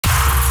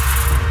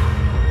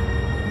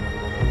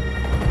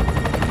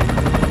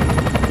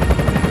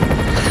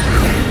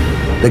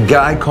The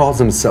guy calls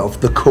himself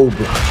the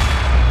COBRA.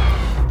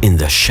 In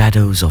the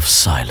shadows of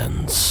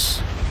silence.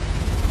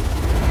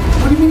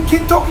 What do you mean,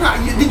 kid, talk now?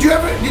 Did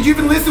you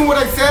even listen to what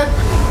I said?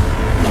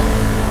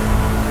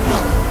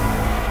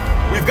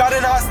 We've got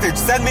an hostage.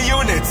 Send me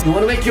units. You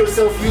want to make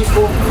yourself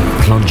useful?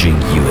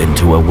 Plunging you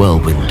into a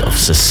whirlwind of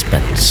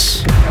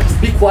suspense.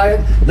 Be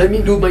quiet. Let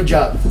me do my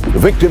job. The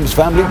victim's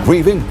family,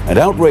 grieving and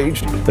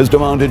outraged, has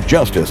demanded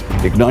justice,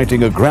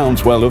 igniting a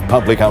groundswell of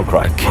public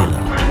outcry. A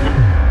killer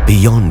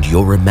beyond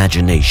your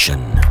imagination.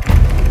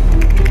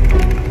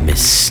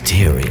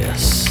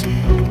 Mysterious.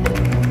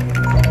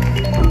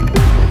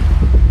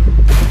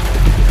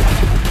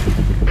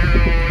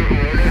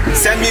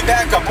 Send me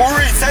backup.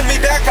 Uri, send me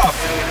backup.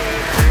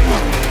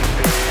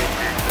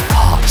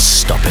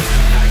 Heart-stopping.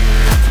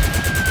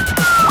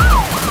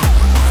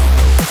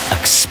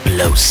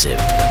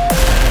 Explosive.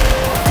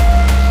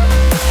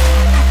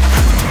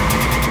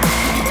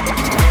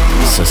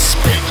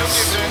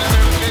 Suspense.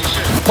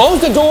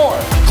 Close the door!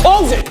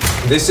 Close it!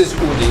 This is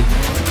Udi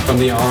from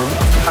the Arm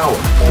of Power.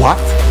 What?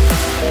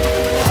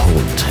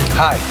 Haunting.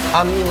 Hi,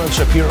 I'm Milan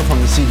Shapiro from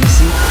the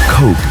CDC.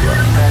 COBRA.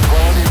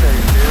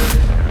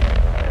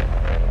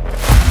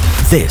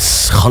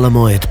 This Chal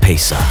Hamoed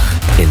Pesach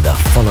in the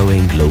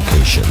following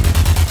location: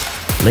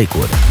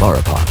 Lakewood,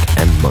 Boro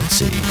and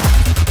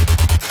Monsey.